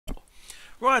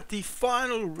Right, the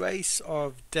final race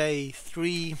of day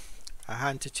 3, a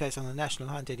hunter chase on the national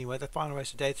hunt anyway. The final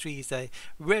race of day 3 is a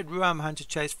Red Rum hunter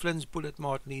chase, Flynn's Bullet,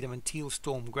 Martin Needham and Teal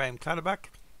Storm, Graham Clutterbuck.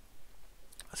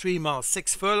 3 miles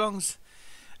 6 furlongs,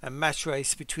 a match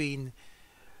race between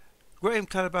Graham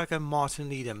Clutterbuck and Martin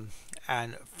Needham.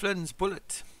 And Flynn's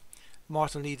Bullet,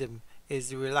 Martin Needham, is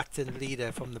the reluctant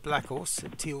leader from the black horse,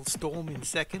 Teal Storm in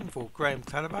second for Graham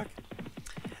Clutterbuck.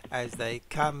 As they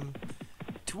come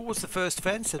towards the first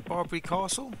fence at Barbary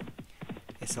Castle,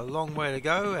 it's a long way to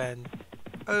go, and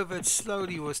over it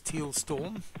slowly was Teal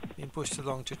Storm, being pushed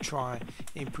along to try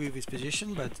improve his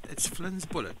position, but it's Flynn's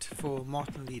Bullet for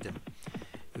Martin Needham,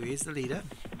 who is the leader,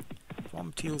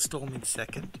 from Teal Storm in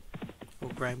second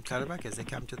for Graham Clutterbuck as they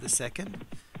come to the second.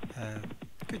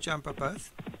 Good jumper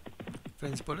both.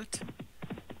 Flynn's Bullet,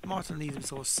 Martin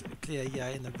Needham's horse clear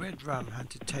in the Red Rum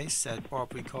hunter chase at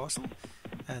Barbary Castle,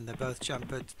 and they both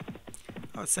jump at,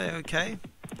 I would say, okay.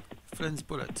 Flynn's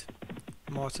Bullet,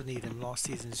 Martin Needham, last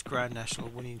season's Grand National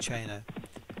winning trainer,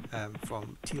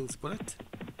 from Teal's Bullet,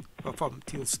 or from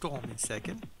Teal Storm in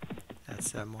second.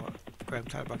 That's Graham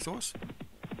Clutterbuck's horse,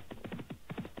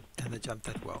 and they jumped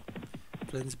that well.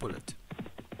 Flynn's Bullet,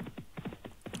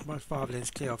 about 5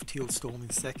 lengths clear of Teal Storm in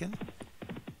second.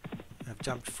 Have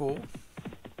jumped 4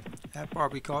 at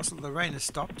Barbary Castle. The rain has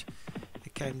stopped.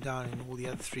 It came down in all the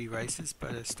other 3 races,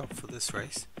 but it stopped for this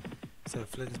race. So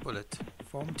Flynn's Bullet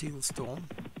from Teal Storm,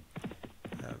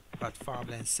 about 5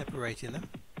 lengths separating them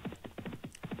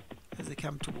as they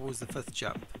come towards the 5th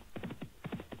jump.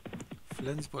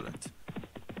 Flynn's Bullet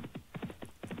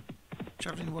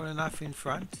travelling well enough in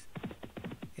front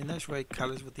in those red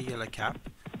colours with the yellow cap,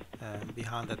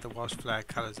 behind that the Welsh flag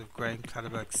colours of Graham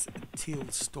Clutterbuck's Teal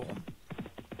Storm,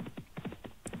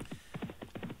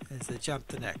 as they jump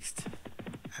the next,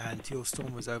 and Teal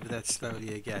Storm was over that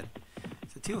slowly again.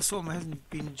 So Teal Storm hasn't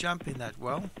been jumping that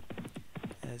well.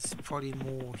 It's probably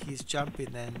more his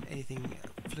jumping than anything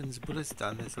Flynn's Bullet's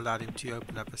done that's allowed him to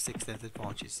open up a 6 length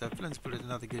advantage. So Flynn's Bullet,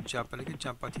 another good jump, and a good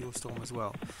jump by Teal Storm as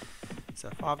well. So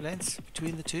 5 lengths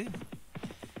between the two,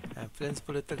 and Flynn's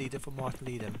Bullet the leader for Martin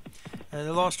Needham. And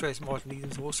the last race, Martin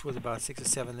Needham's horse was about 6 or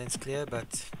 7 lengths clear,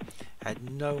 but had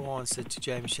no answer to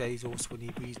James Shea's horse when he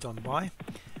breezed on by.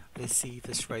 Let's see if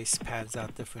this race pans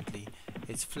out differently.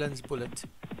 It's Flynn's Bullet,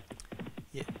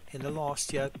 in the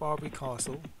last year at Barbary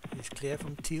Castle, is clear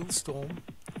from Teal Storm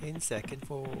in second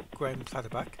for Graham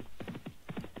Clutterbuck.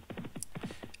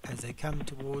 As they come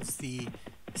towards the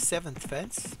 7th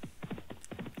fence,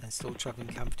 and still travelling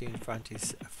comfortably in front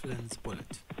is Flynn's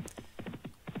Bullet.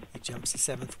 He jumps the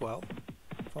 7th well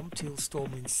from Teal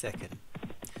Storm in second.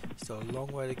 Still a long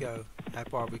way to go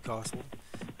at Barbary Castle.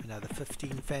 Another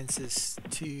 15 fences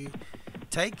to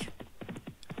take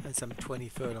and some 20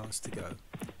 furlongs to go.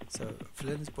 So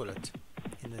Flynn's Bullet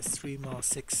in this 3 mile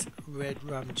 6 Red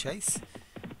Rum chase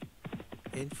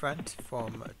in front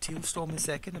from Teal Storm in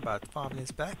second, about 5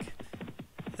 lengths back.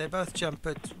 They both jump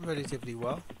it relatively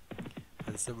well.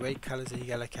 It's the red colours and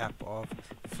yellow cap of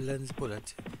Flynn's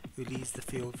Bullet, who leads the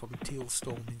field from Teal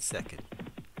Storm in second.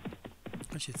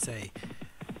 I should say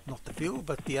not the field,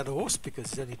 but the other horse,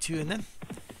 because there's only 2 in them.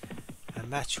 A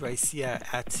match race here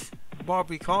at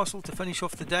Barbary Castle to finish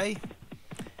off the day,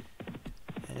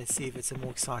 and let's see if it's a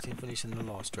more exciting finish than the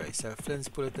last race. So Flynn's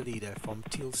Bullet the leader from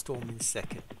Teal Storm in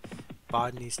second,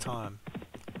 biding his time.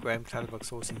 Graham Clutterbuck's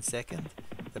horse in second,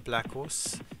 the black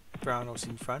horse, brown horse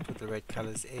in front with the red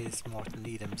colours is Martin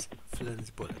Needham's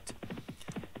Flynn's Bullet.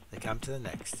 They come to the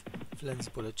next. Flynn's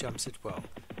Bullet jumps it well.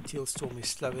 Teal Storm is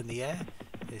slow in the air.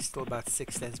 They're still about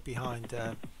 6 lengths behind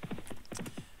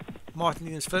Martin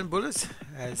Needham's Flynn's Bullet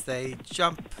as they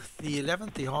jump the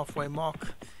 11th. The halfway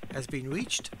mark has been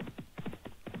reached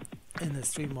in this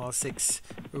 3 mile 6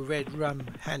 Red Rum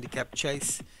handicap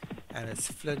chase, and it's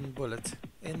Flynn's Bullet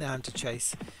in the hunter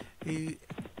chase, who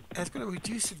has got a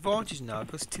reduced advantage now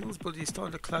because Teal's Bullet is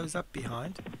starting to close up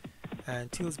behind, and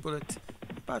Teal's Bullet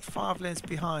about 5 lengths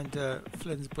behind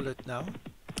Flynn's Bullet now.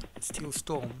 It's Teal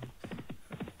Storm,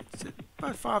 it's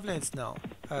about 5 lengths now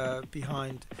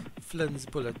behind Flynn's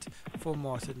Bullet for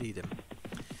Martin Needham.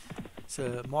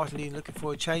 So Martin Needham looking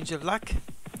for a change of luck.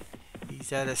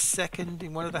 He's had a second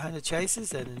in one of the hunter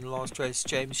chases, and in the last race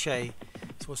James Shea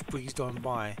was breezed on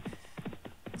by.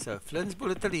 So Flynn's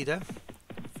Bullet the leader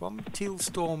from Teal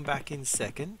Storm back in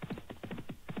second.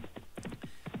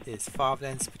 There's 5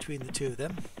 lengths between the 2 of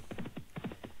them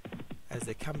as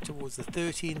they come towards the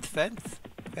 13th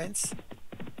fence,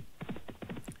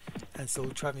 and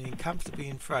still travelling comfortably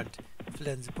in front,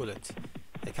 Flynn's Bullet.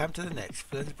 They come to the next.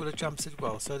 Flynn's Bullet jumps it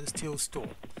well, so does Teal Storm.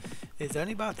 There's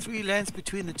only about 3 lengths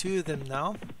between the 2 of them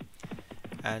now,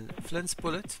 and Flynn's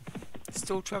Bullet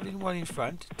still travelling well in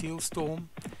front. Teal Storm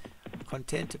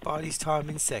content to bide his time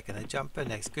in second. A jumper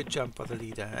next, good jump by the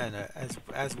leader, and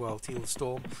as well Teal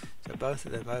Storm. So both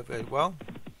of them over it well.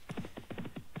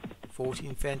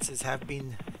 14 fences have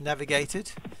been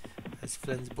navigated as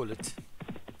Flynn's Bullet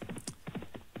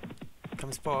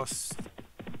comes past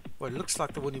what looks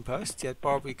like the winning post. Yet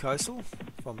Barbary Coastal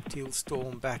from Teal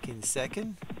Storm back in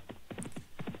second.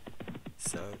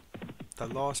 So the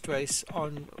last race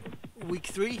on week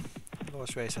 3,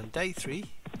 last race on day 3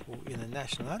 in the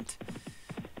National Hunt,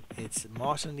 it's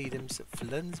Martin Needham's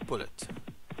Flynn's Bullet,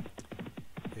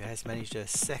 who has managed a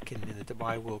second in the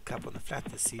Dubai World Cup on the flat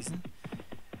this season.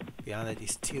 Behind it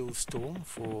is Teal Storm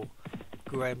for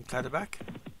Graham Clutterbuck.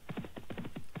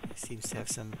 He seems to have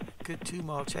some good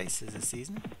 2-mile chases this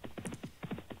season,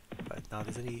 but now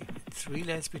there's only 3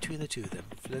 lengths between the two of them.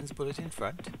 Flynn's Bullet in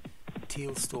front,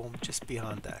 Teal Storm just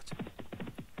behind that.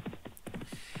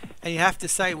 And you have to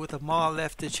say, with a mile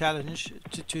left to challenge,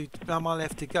 a mile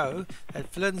left to go, that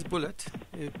Flynn's Bullet,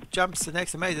 who jumps the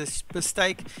next amazing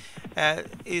mistake,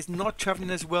 is not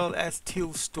travelling as well as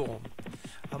Teal Storm.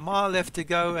 A mile left to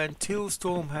go, and Teal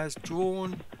Storm has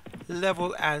drawn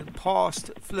level and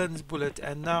passed Flynn's Bullet,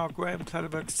 and now Graham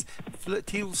Clutterbuck's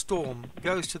Teal Storm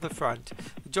goes to the front.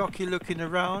 The jockey looking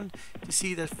around to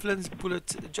see that Flynn's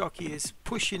Bullet jockey is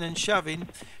pushing and shoving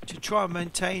to try and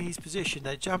maintain his position.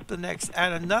 They jump the next,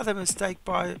 and another mistake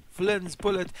by Flynn's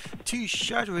Bullet. 2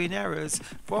 shuddering errors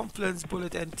from Flynn's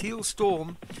Bullet, and Teal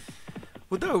Storm,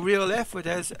 with no real effort,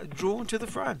 has drawn to the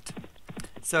front.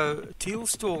 So Teal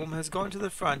Storm has gone to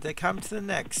the front. They come to the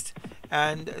next,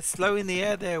 and slow in the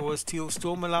air there was Teal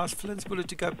Storm, allows Flynn's Bullet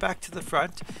to go back to the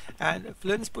front, and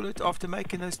Flynn's Bullet, after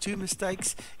making those 2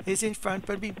 mistakes, is in front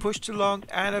but being pushed along,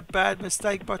 and a bad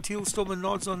mistake by Teal Storm and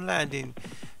nods on landing.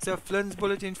 So Flynn's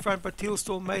Bullet in front, but Teal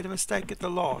Storm made a mistake at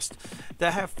the last. They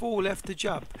have 4 left to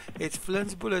jump. It's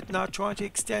Flynn's Bullet now trying to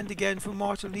extend again for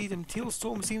Martin Needham. Teal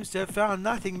Storm seems to have found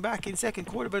nothing back in second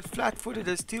quarter, but flat-footed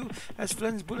as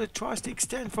Flynn's Bullet tries to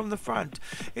extend from the front.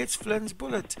 It's Flynn's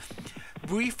Bullet,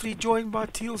 briefly joined by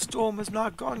Teal Storm, has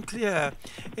now gone clear.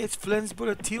 It's Flynn's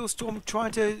Bullet, Teal Storm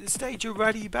trying to stage a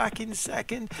rally back in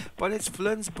second, but it's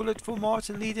Flynn's Bullet for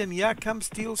Martin Needham. Here comes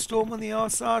Teal Storm on the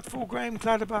outside for Graham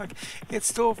Clutterbuck. It's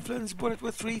still Flynn's Bullet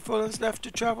with 3 furlongs left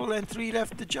to travel and 3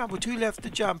 left to jump, or 2 left to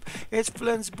jump. It's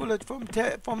Flynn's Bullet from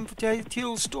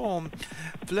Teal Storm.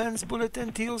 Flynn's Bullet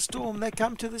and Teal Storm, they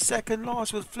come to the second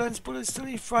last with Flynn's Bullet still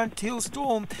in front. Teal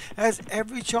Storm has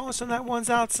every chance on that one's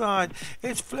outside.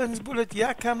 It's Flynn's Bullet.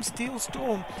 Here comes Teal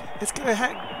Storm. It's going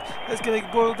to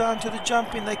boil down to the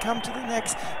jumping. They come to the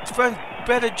next. Front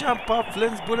better jump up.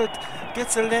 Flynn's Bullet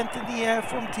gets a length in the air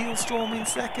from Teal Storm in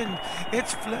second.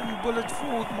 It's Flynn's Bullet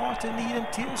for Martin Needham.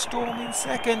 Teal Storm in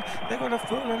second. They've got a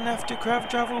furlong left to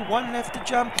travel, 1 left to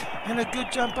jump, and a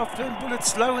good jump up. Flynn's Bullet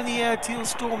slow in the air. Teal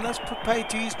Storm, that's prepared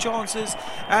to his chances,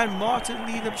 and Martin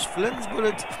Needham's Flynn's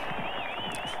Bullet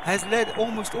has led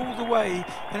almost all the way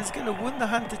and is going to win the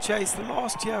Hunter Chase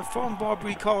last year from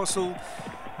Barbary Castle.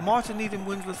 Martin Needham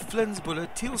wins with Flynn's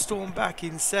Bullet. Teal Storm back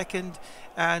in second,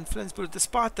 and Flynn's Bullet,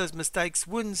 despite those mistakes,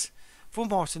 wins for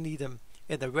Martin Needham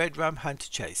in the Red Rum Hunter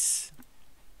Chase.